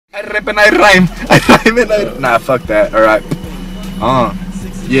I rip and I rhyme. I rhyme and I... Nah, fuck that. Alright.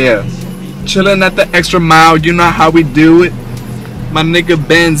 Yeah. Chillin' at the extra mile. You know how we do it. My nigga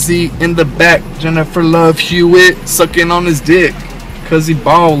Benzie in the back. Jennifer Love Hewitt sucking on his dick. Cause he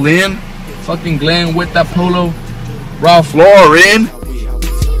ballin'. Fucking Glenn with that polo. Ralph Lauren.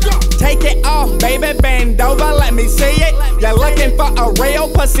 Take it off, baby, bend over, let me see it. You're looking for a real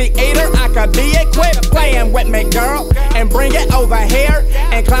pussy eater, I could be it. Quit playing with me, girl, and bring it over here.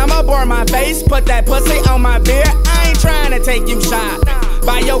 And climb aboard my face, put that pussy on my beer. I ain't trying to take you shot,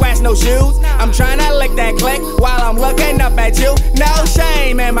 buy your ass no shoes. I'm trying to lick that click while I'm looking up at you. No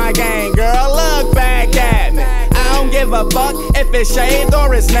shame in my game, girl, look back at me. I don't give a fuck if it's shaved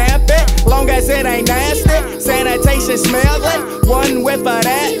or it's nappy, long as it ain't nasty. Sanitation smelling, one whiff of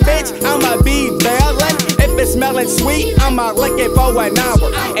that, bitch, I'ma be bailing. If it's smelling sweet, I'ma lick it for an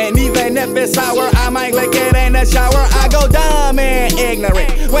hour. And even if it's sour, I might lick it in the shower. I go dumb and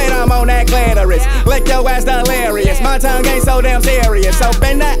ignorant when I'm on that clitoris. Lick your ass delirious, my tongue ain't so damn serious. So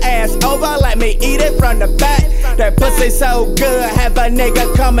bend the ass over, let me eat it from the back. That pussy so good, have a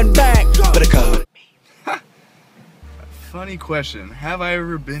nigga coming back. But it could. Funny question. Have I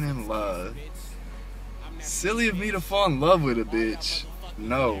ever been in love? Silly of me to fall in love with a bitch.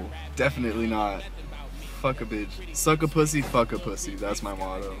 No, definitely not. Fuck a bitch. Suck a pussy, fuck a pussy. That's my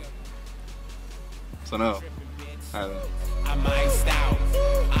motto. So no, I haven't.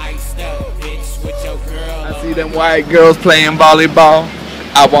 I see them white girls playing volleyball.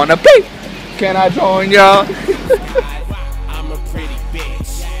 I wanna play. Can I join y'all? I'm a pretty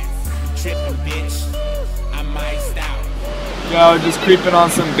bitch. Trippin' bitch. I'm iced out. Yo, just creeping on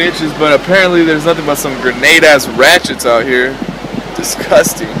some bitches, but apparently there's nothing but some grenade ass ratchets out here.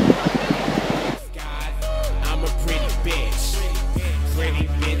 Disgusting. I'm a pretty bitch. Pretty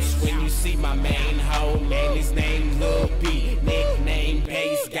bitch when you see my main hoe, man, his name Lil B, nickname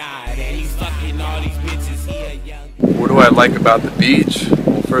Bass God, and he's fucking all these bitches here, young. What do I like about the beach?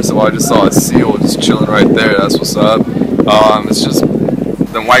 Well, first of all, I just saw a seal just chilling right there. That's what's up. It's just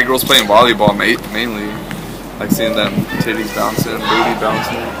them white girls playing volleyball mainly. Like seeing them titties bouncing, booty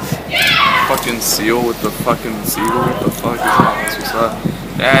bouncing. Fucking seal with the fucking seagull. What the fuck is that? That's what's up.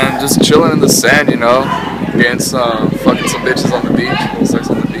 And just chilling in the sand, you know. Getting some, fucking some bitches on the beach. Little sex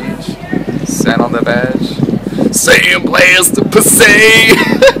on the beach. Sand on the badge. Saying players to pussy.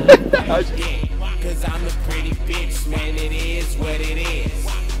 Cause I'm a pretty bitch, man, it is what it is.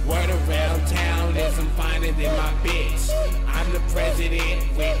 Word around town is I'm finer than my bitch. I'm the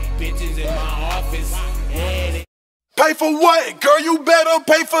president with bitches in my office. Pay for what? Girl, you better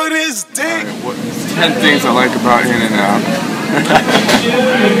pay for this dick. Right, 10 things I like about In-N-Out.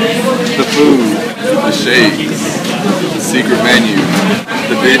 The food, the shakes, the secret menu,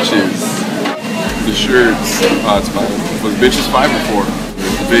 the bitches, the shirts. Oh, it's 5. Was bitches 5 or 4?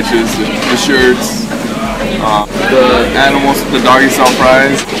 The bitches, the shirts, the animals, the doggy style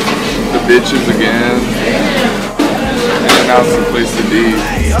fries, the bitches again. In-N-Out's the place to be.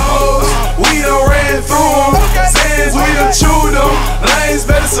 We done ran through them, sands we done chewed them, lanes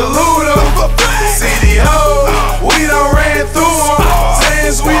better salute them. CDO, we done ran through them,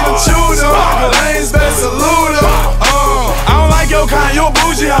 sands we done chewed them, lanes better salute them. I don't like your kind, you a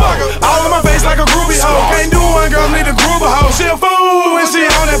bougie hoe. All in my face like a groovy hoe. Can't do one girl, need a groove hoe. She a fool when she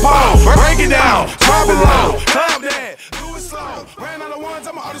on that pole. Break it down, drop it low, clap that, do it slow. Ran out of ones,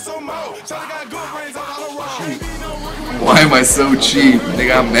 I'm out of some more. Shawty got good brains, I'm out of road. Why am I so cheap?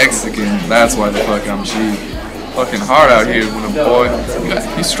 Nigga, I'm Mexican. That's why the fuck I'm cheap. Fucking hard out here when a boy.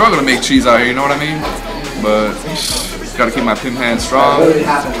 You struggle to make cheese out here, you know what I mean? But gotta keep my pimp hand strong.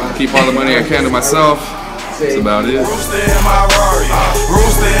 Keep all the money I can to myself. That's about it. Rooster in my Rari.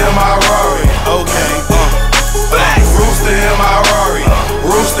 Rooster in my Rari. Okay. Rooster in my Rari.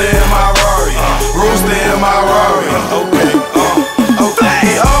 Rooster in my Rari. Rooster in my Rari. Okay.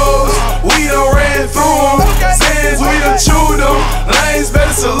 Okay. We done ran through them. We done chewed them, lanes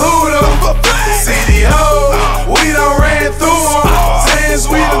better salute them. CDO, we done ran through them, sands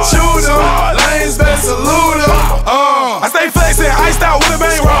we done chewed them, lanes better salute them. I stay flexing, iced out with a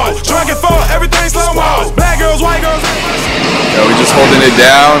bang roll, drunk and full, everything slow mo. Black girls, white girls. Yeah, we just holding it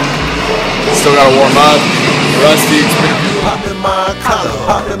down. Still gotta warm up. Rusty. Poppin' my collar,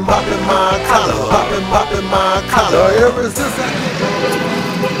 poppin' my collar, poppin' my collar. Ever since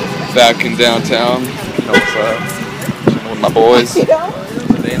Back in downtown. What's up? With my boys.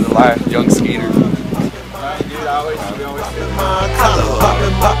 Day in the life, young Skeeter. Poppin' my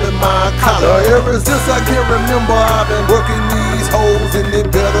collar. Ever since I can remember, I've been working these hoes, and they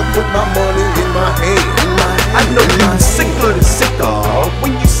better put my money in my hand. I know you sicker than sicker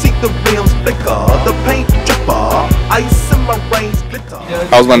when you see the rims flicker, the paint dripper, ice in my rains glitter.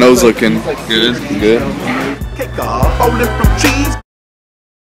 How's my nose looking? Good. Good. Kick off, bowling from cheese.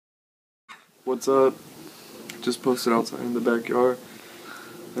 What's up? Just posted outside in the backyard.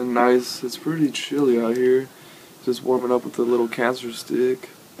 And nice. It's pretty chilly out here. Just warming up with a little cancer stick.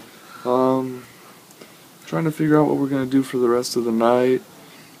 Trying to figure out what we're gonna do for the rest of the night.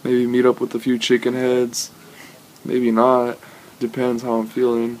 Maybe meet up with a few chicken heads. Maybe not. Depends how I'm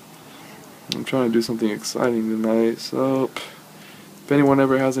feeling. I'm trying to do something exciting tonight. So if anyone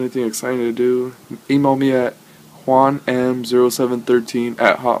ever has anything exciting to do, email me at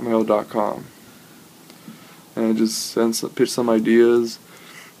juanm0713@hotmail.com. And just pitch some ideas.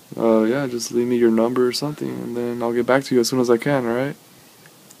 Yeah, just leave me your number or something, and then I'll get back to you as soon as I can, alright?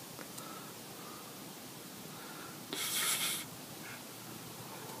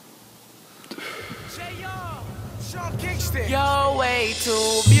 You're way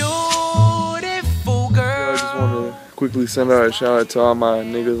too beautiful, girl. I just want to quickly send out a shout out to all my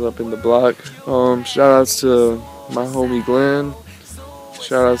niggas up in the block. Shout outs to my homie Glenn.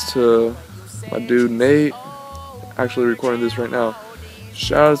 Shout outs to my dude Nate. Actually recording this right now.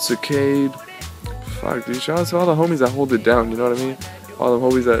 Shout outs to Cade. Fuck, dude. Shout outs to all the homies that hold it down, you know what I mean? All the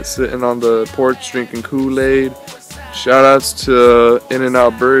homies that sitting on the porch drinking Kool-Aid. Shout outs to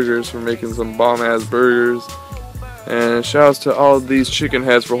In-N-Out Burgers for making some bomb ass burgers. And shout outs to all these chicken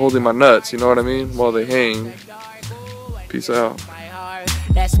heads for holding my nuts, you know what I mean? While they hang. Peace out.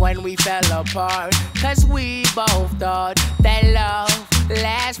 That's when we fell apart, 'cause we both thought that love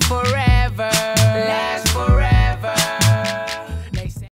lasts forever. Lasts forever.